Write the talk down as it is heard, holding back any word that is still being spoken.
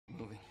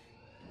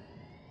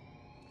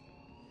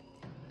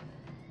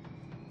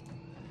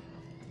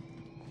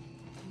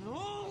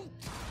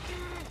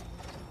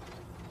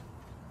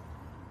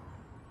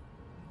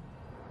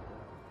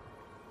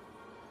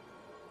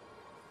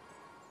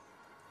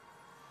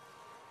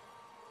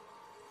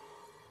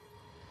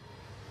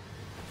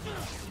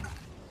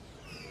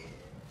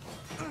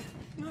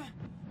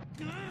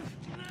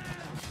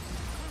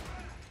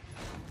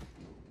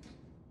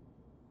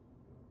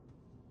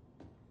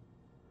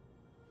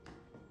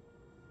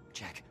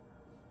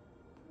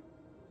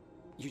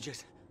You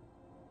just...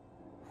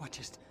 What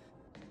just...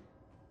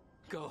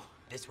 Go.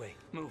 This way.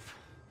 Move.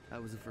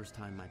 That was the first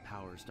time my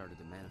power started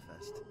to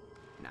manifest.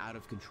 An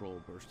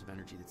out-of-control burst of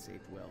energy that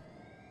saved Will.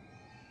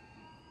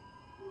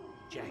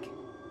 Jack,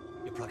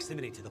 your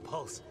proximity to the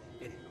pulse,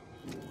 it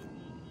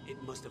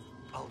must have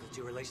altered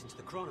your relation to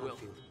the chronon Will.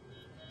 field.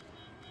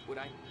 What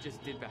I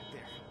just did back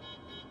there.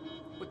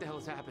 What the hell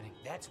is happening?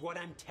 That's what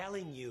I'm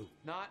telling you.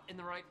 Not in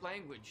the right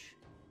language.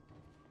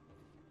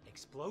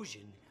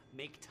 Explosion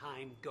make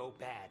time go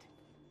bad.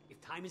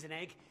 If time is an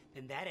egg,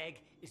 then that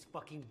egg is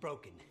fucking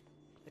broken.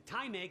 The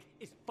time egg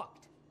is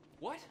fucked.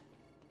 What?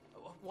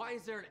 Why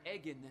is there an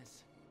egg in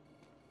this?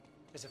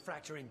 There's a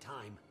fracture in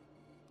time.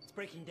 It's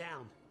breaking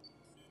down,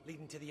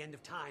 leading to the end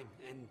of time,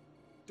 and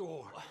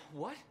door.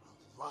 What?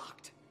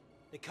 Locked.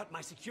 They cut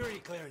my security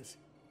clearance.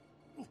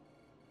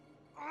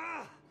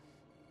 Ah!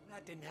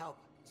 That didn't help.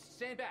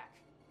 Stand back.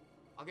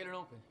 I'll get it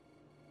open.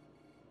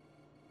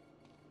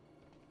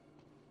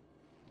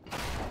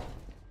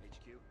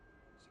 HQ,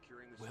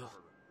 securing the server room.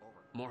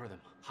 Over. More of them.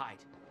 Hide.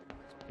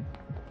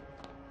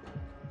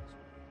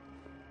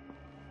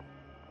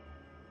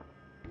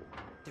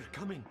 They're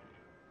coming.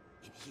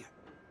 In here.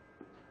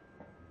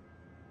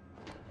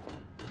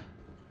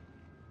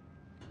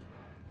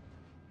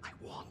 I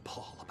warned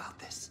Paul about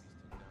this.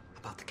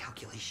 About the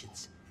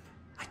calculations.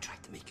 I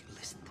tried to make you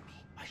listen to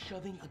me. By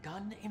shoving a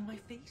gun in my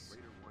face?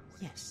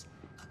 Yes,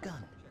 a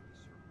gun.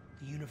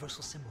 The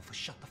universal symbol for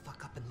shut the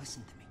fuck up and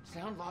listen to me.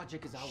 Sound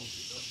logic is always...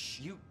 Shh.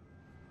 You...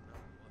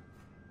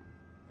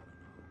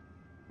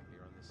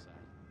 Here on this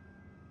side.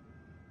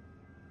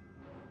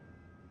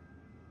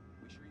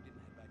 We sure you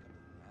didn't head back up to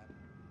the lab?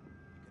 You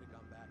could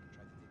have gone back and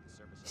tried to take the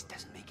service. This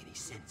doesn't make any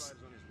sense.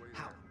 45's on his way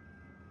How? there.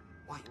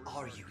 Why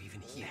are you even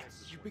here?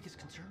 That's your biggest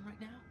concern right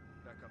now?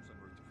 Backup's en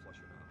route to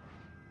flush him out.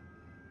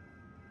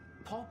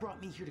 Paul brought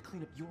me here to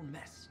clean up your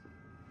mess.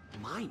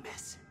 My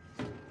mess?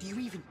 Do you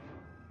even...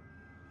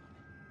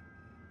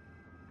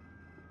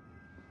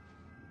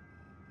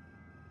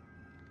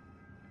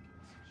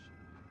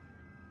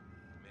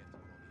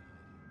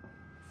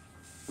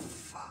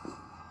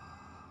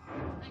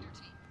 Ranger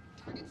team,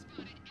 target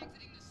spotted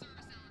exiting the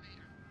service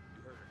elevator.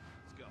 You heard her.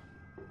 Let's go.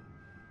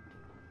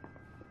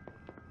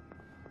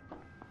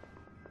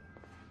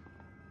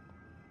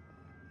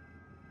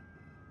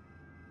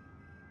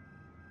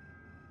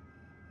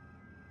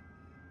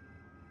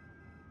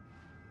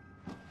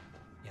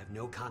 You have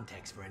no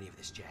context for any of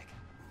this, Jack.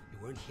 You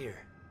weren't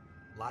here.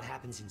 A lot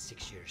happens in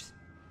 6 years.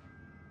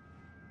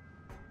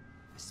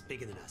 This is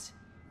bigger than us.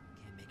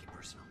 Can't make it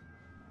personal.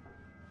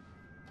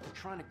 They're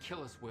trying to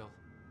kill us, Will.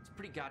 It's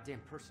pretty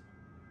goddamn personal.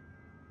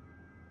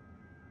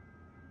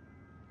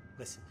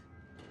 Listen,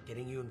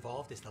 getting you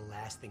involved is the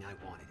last thing I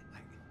wanted.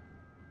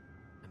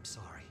 I'm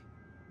sorry.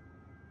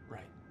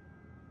 Right.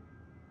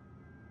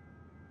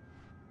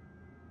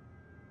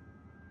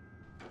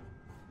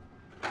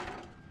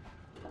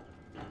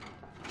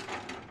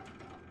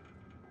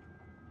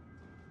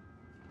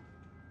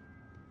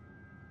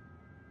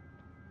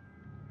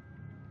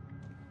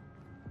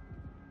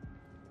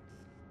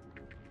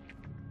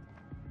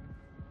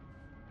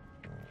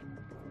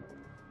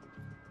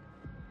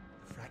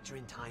 The fracture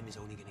in time is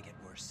only gonna get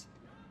worse.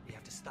 We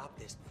have to stop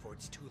this before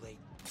it's too late.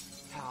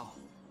 How?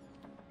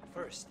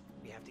 First,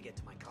 we have to get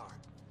to my car.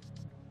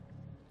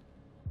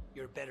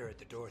 You're better at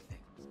the door thing.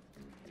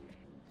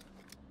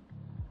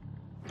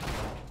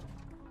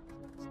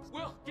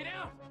 Will, get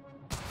out!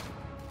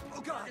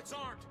 Oh God! Target's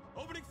armed.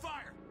 Opening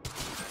fire.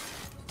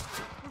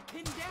 We're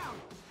pinned down!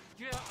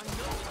 Yeah, I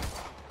know.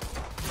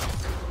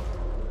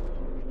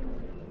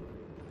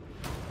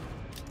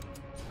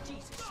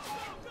 Jesus.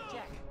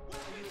 Jack.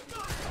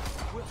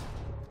 Will,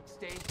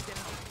 stay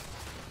down.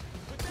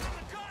 Put down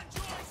the gun,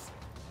 Joyce.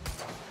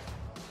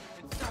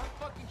 And stop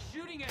fucking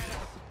shooting at us!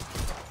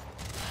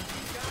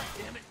 God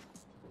damn it!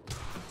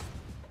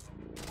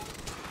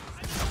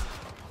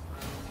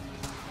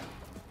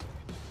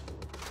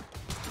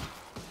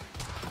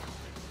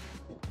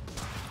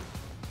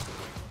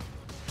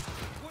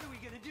 What are we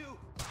gonna do?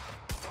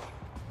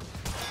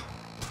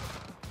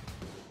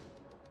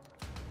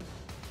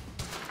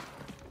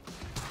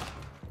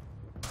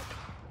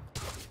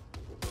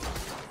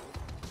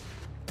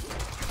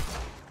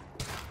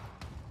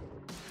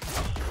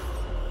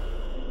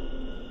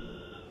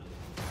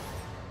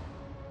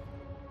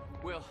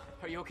 Will,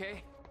 are you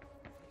okay?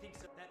 I think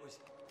so. That was...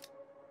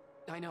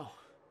 I know.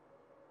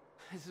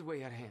 This is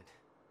way out of hand.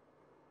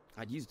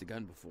 I'd used a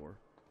gun before.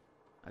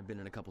 I'd been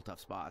in a couple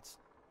tough spots.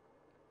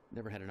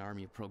 Never had an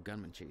army of pro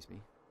gunmen chase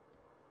me.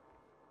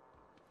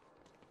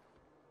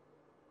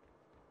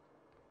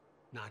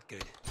 Not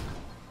good.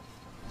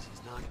 This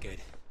is not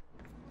good.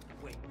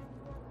 Wait.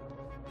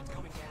 It's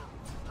coming down.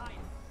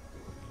 Hide.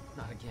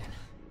 Not again.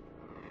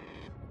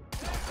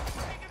 Take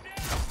him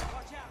down!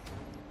 Watch out!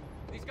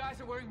 These guys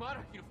are wearing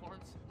Monarch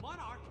uniforms.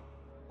 Monarch?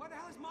 Why the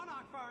hell is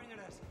Monarch firing at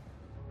us?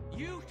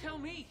 You tell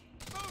me!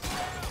 For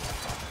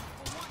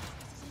once,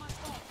 this isn't my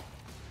fault.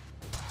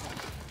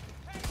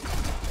 Hey!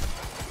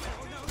 No,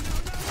 no, no, no,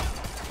 no!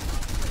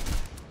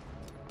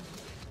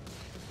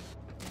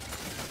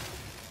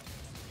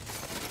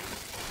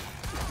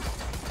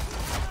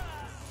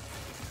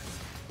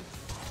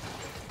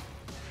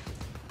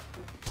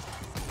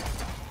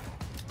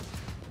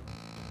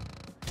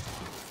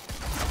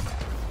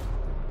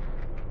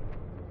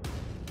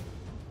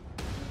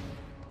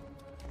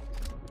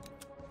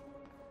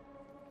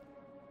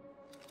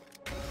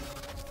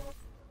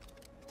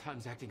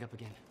 Time's acting up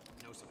again.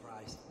 No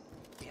surprise.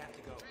 We have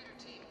to go. Raider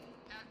team,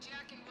 have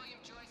Jack and William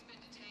Joyce been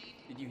detained?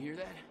 Did you hear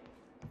that?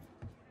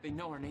 They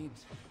know our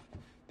names.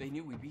 They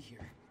knew we'd be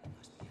here. They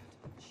must be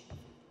out. Shh.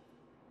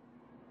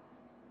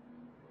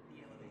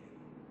 The elevator.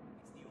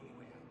 It's the only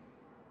way out.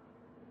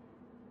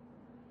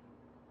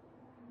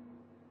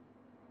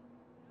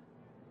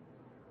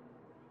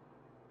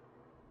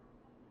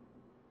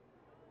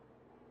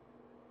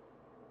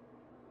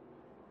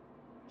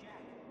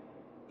 Jack,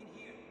 in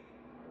here.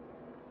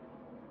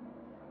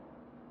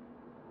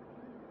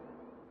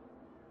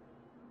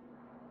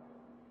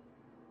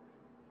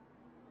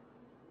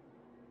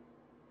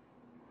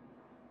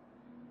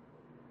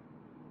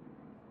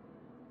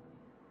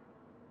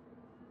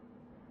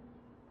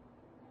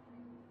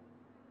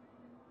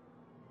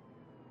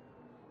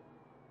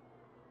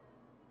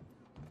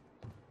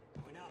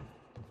 Going up.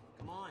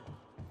 Come on.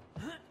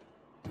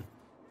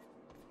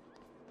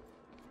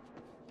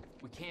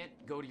 We can't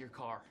go to your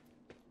car.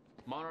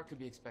 Monarch could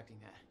be expecting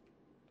that.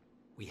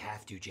 We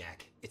have to,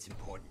 Jack. It's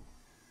important.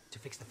 To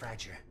fix the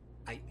fracture.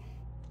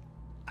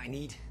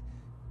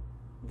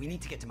 We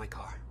need to get to my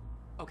car.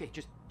 Okay,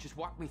 just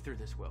walk me through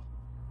this, Will.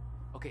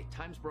 Okay,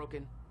 time's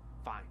broken.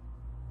 Fine.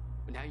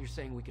 But now you're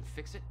saying we can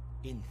fix it?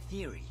 In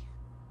theory,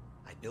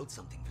 I built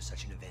something for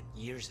such an event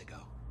years ago.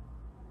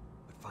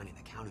 But finding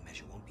the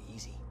countermeasure won't be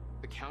easy.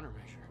 The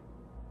countermeasure?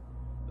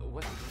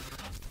 What?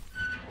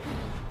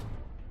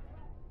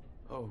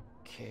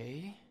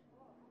 Okay.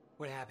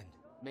 What happened?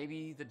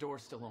 Maybe the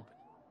door's still open.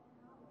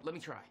 Let me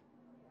try.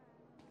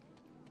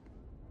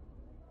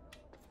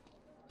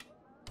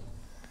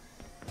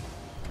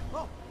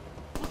 Oh!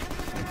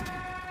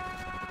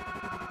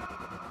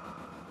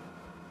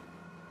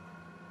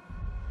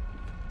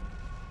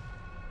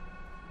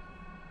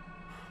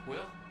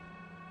 Will?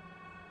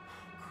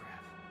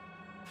 Crap.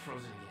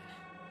 Frozen again.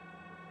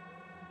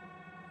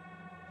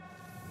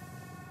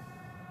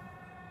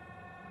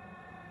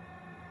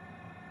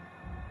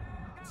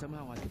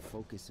 Somehow I could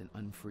focus and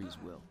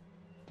unfreeze Will.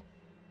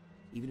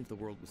 Even if the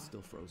world was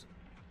still frozen.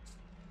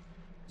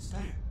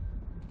 Steiner.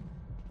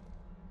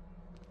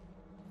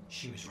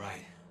 She was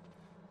right.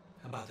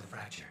 About the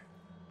fracture.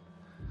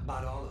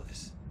 About all of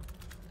this.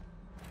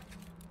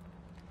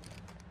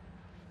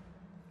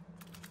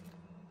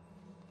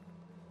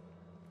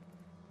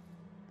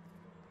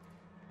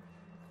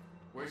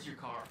 Where's your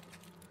car?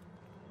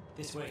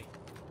 This way.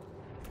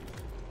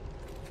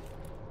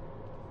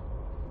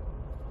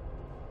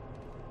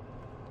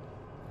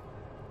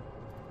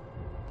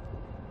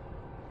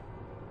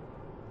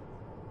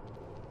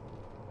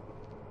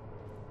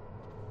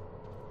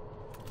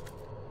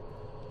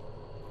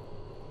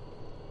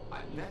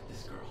 I met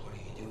this girl. What are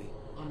you doing?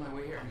 On my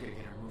way here, I'm gonna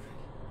get her moving.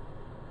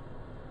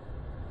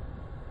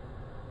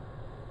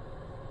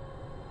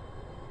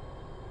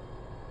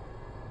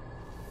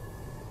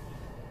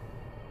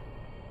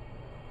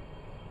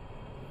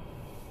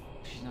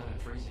 She's not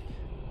unfreezing.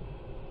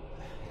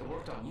 It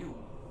worked on you.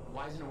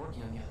 Why isn't it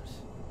working on the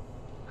others?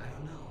 I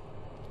don't know.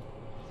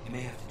 It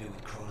may have to do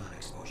with chronon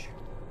exposure.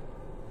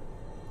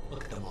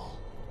 Look at them all.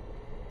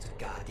 It's a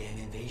goddamn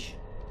invasion.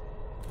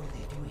 What are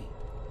they doing?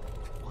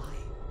 Why?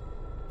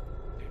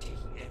 They're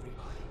taking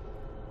everybody,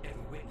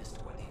 every witness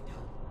to what they've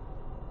done.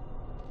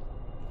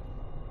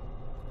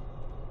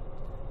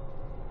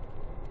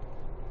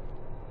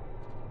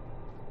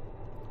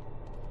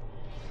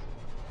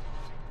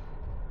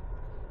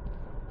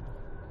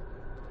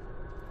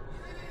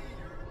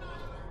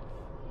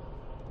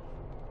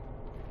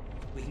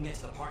 We can get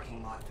to the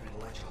parking lot through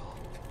the lecture hall.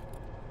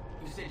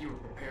 You said you were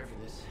prepared for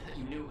this, that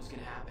you knew it was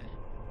gonna happen.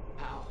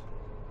 How?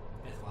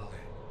 Beth Wilder.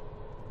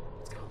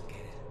 It's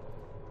complicated.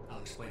 I'll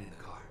explain in the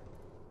car.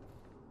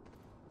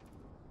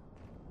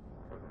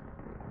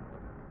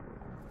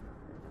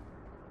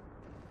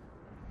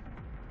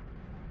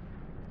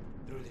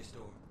 Through this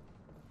door.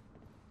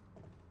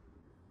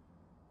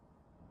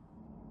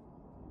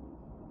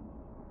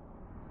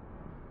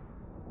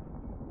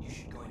 You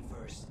should go in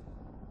first,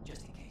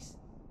 just in case.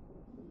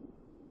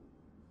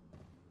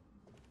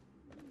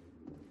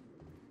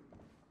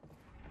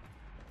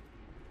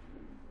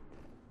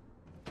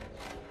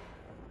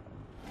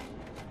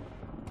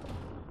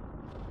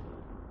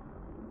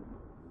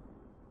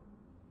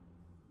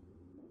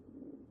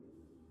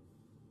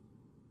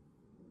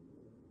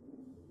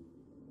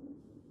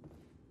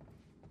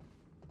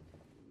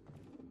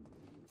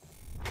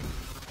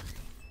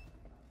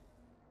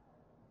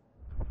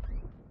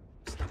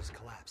 Stuff's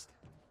collapsed.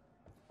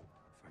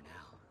 For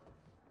now.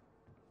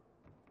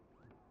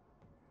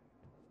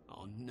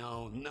 Oh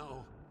no,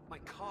 no. My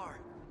car.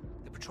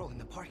 They're patrolling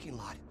the parking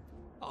lot.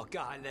 Oh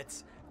god,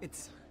 it's...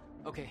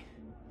 Okay.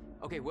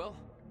 Okay, Will,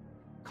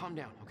 calm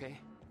down, okay?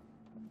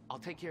 I'll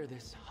take care of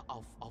this.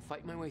 I'll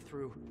fight my way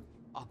through.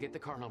 I'll get the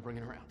car and I'll bring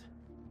it around.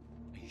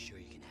 Are you sure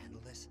you can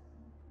handle this?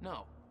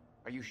 No.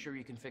 Are you sure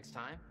you can fix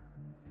time?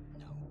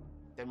 No.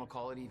 Then we'll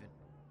call it even.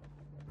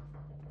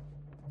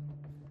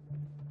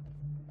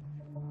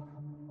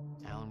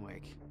 Alan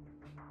Wake.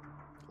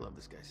 Love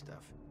this guy's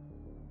stuff.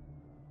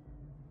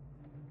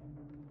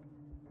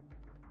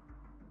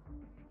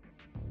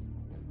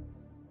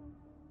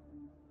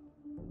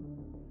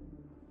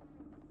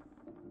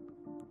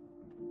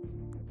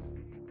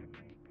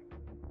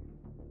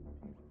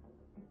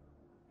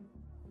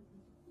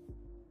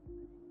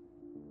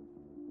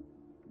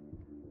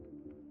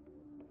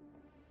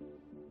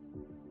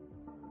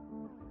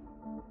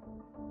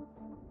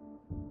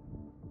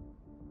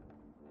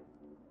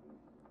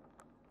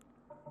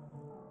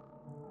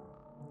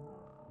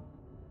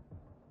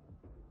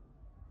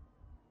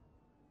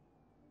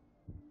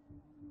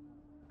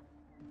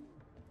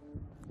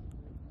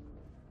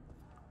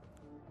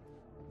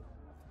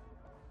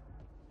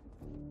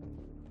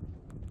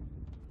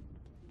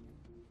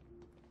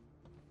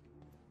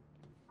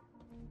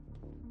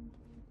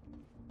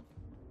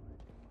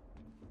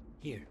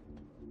 Here,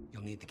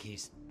 you'll need the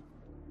keys.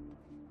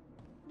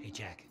 Hey,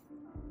 Jack.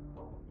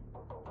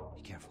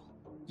 Be careful.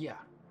 Yeah,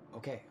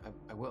 okay,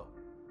 I will.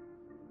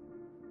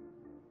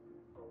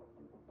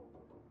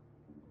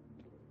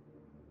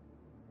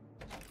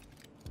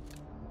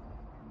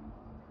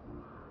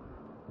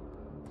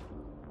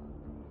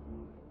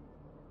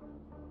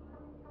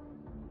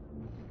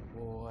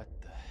 What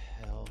the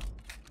hell?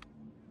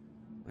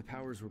 My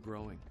powers were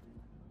growing.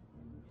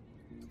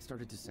 I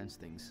started to sense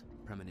things,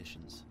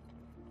 premonitions,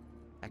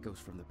 echoes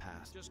from the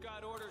past. Just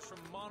got orders from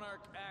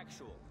Monarch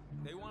Actual.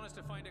 They want us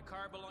to find a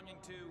car belonging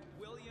to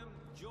William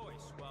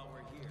Joyce while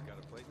we're here.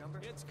 Got a plate number?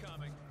 It's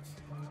coming.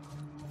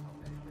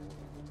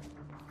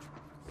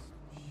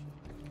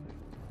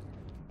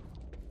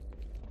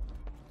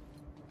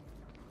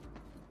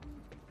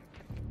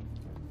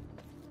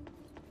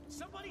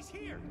 Somebody's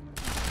here!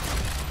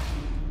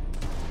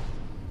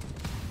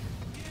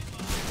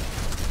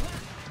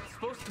 It's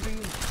supposed to be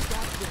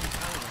goddamn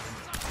power.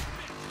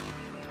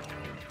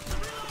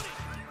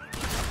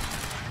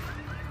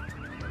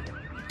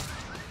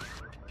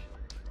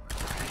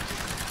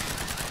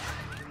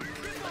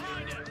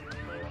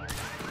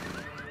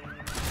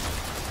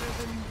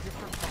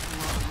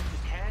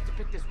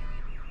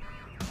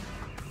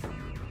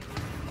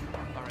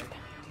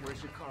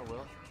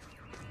 Will.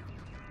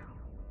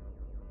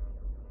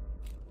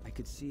 I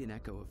could see an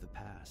echo of the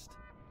past.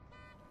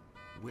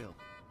 Will,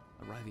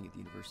 arriving at the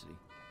university.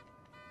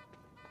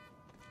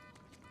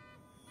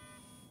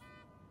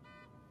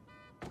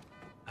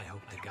 I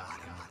hope to God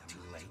I'm not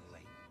too late.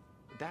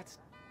 That's...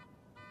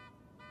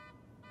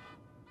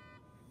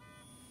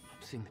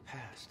 I'm seeing the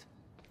past.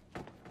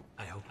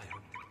 I hope.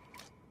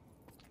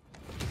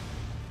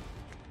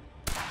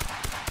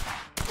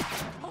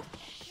 Oh,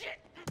 shit!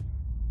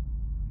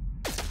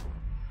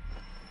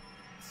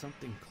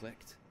 Something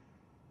clicked.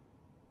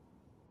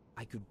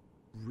 I could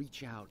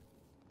reach out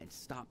and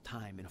stop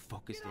time in a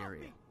focused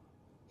area.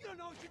 You don't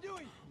know what you're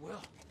doing!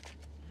 Will.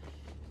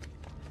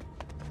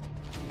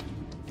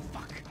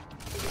 Fuck.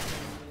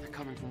 They're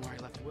coming from where I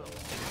left Will.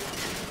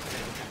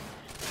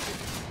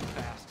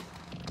 Fast.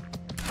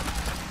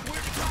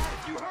 Where's the guy?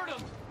 You heard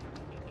him!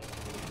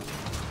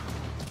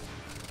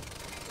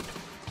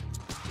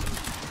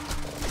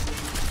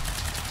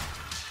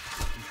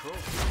 Control.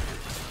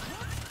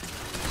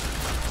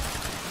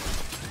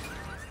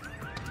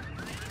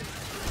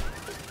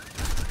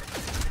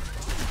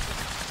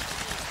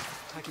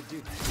 I could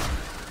do this.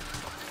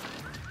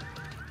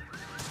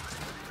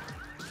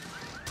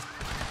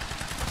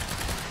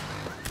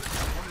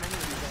 How many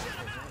of these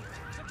assholes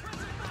are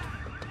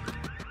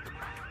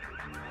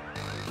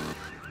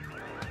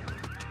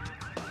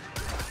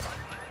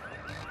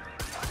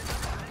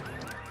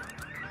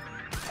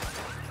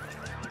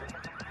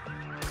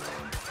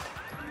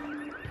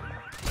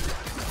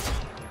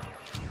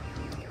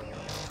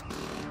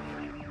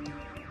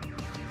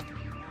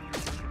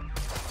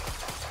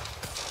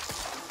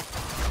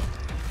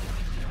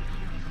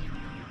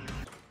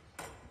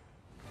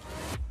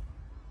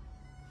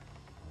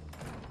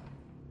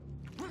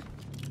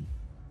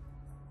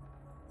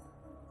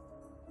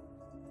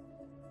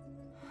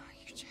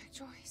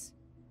Joyce.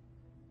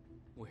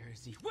 Where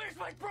is he? Where's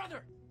my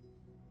brother?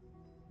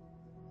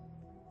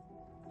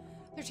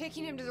 They're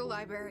taking him to the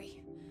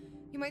library.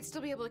 You might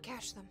still be able to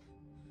catch them.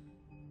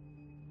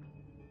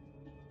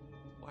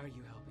 Why are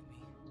you helping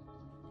me?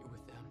 You're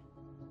with them.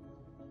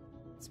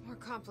 It's more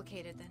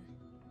complicated than...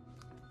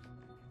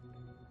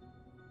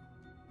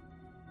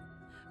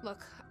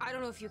 Look, I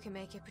don't know if you can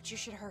make it, but you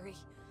should hurry.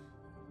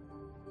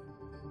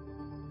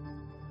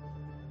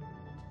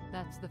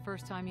 That's the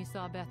first time you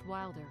saw Beth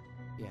Wilder.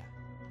 Yeah,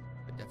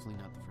 but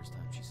definitely not the first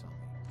time she saw me.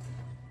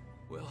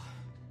 Will.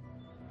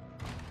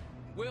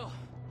 Will!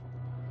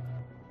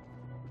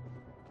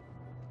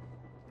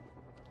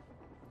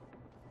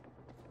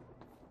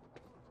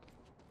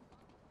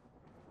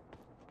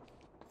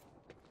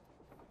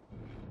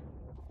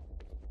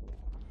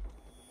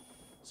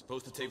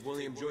 Supposed to take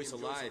William Joyce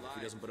alive if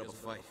he doesn't put up a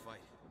fight.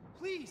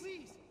 Please,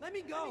 let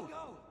me go.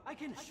 I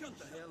can shut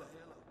the hell up.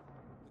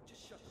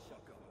 Just shut the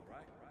fuck up, all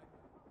right?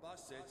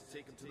 Boss said to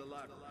take him to the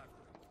library.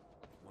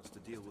 Wants to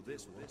deal with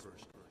this one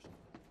first.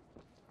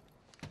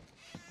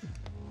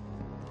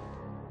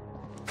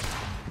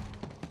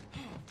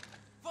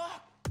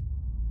 Fuck!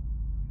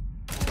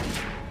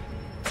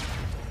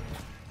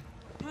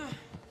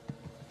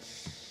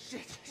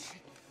 Shit.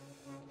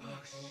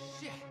 Oh,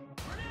 shit.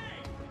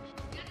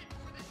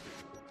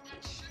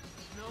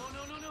 No.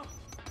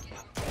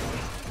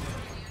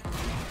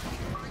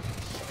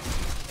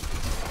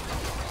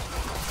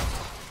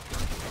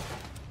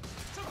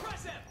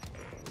 Suppress him!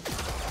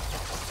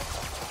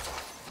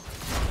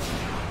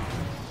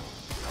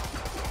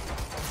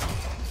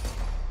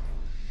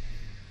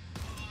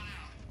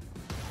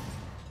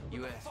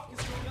 You asked.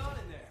 What's going on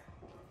in there?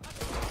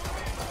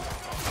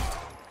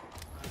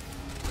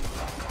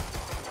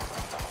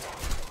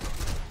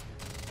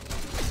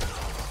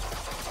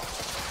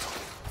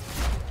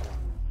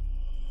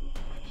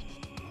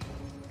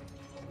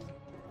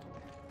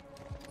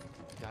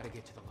 Gotta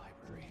get to the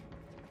library.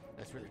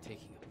 That's That's where they're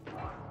taking him.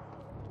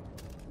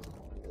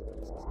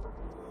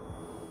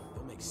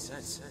 Don't make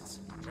sense.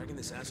 Dragging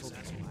this asshole to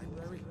the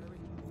library?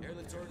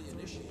 Airlift's already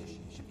initiated.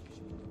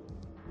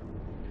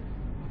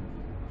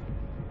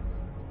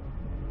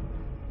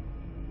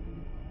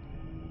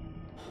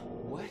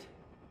 What?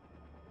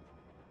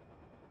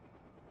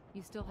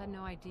 You still had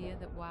no idea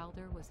that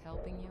Wilder was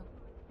helping you?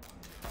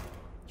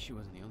 She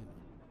wasn't the only one.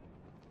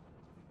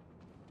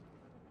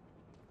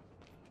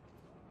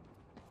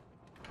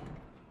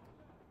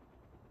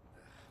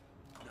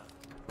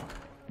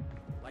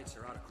 Lights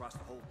are out across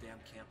the whole damn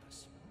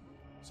campus.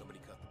 Somebody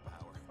cut the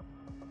power.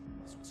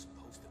 This was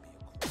supposed to be a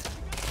call.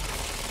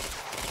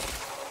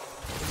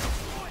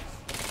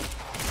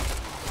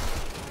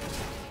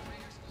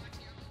 Raiders squad to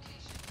your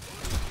location.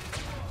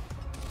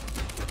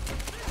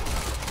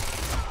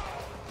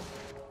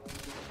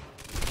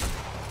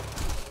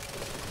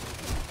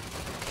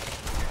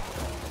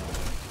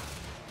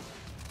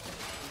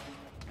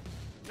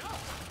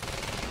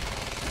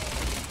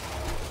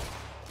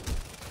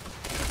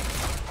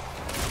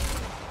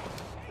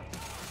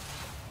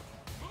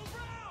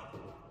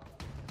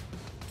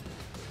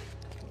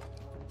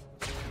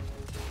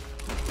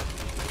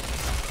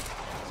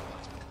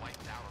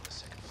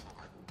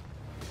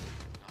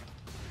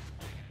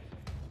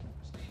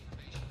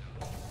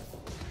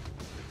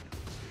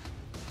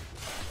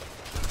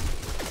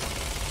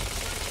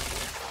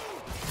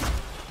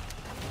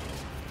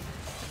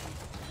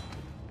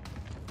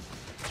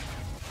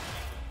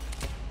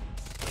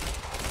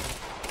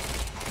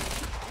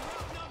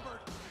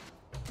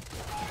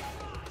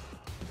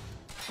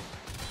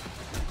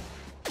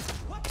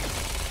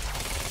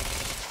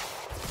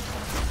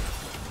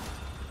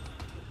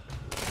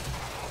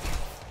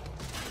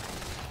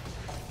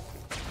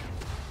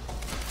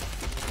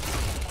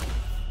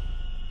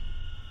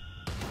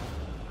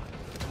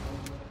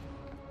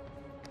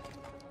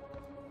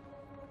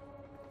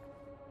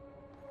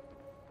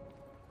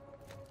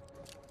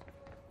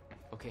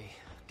 Okay,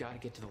 gotta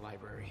get to the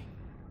library.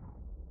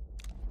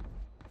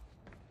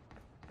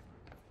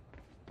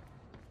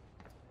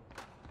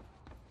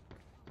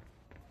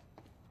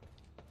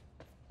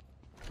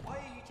 Why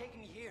are you taking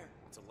me here?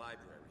 It's a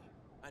library.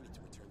 I need to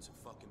return some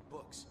fucking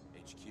books.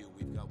 HQ,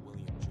 we've got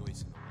William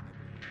Joyce in the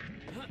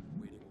library.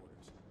 Waiting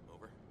orders.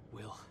 Over?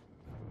 Will,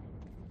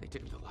 they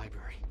took him to the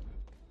library.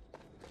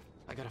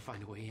 I gotta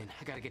find a way in.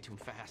 I gotta get to him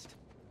fast.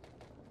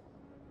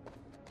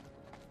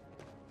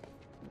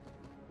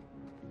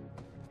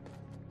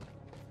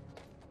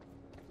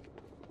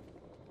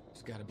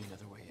 There's gotta be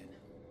another way in.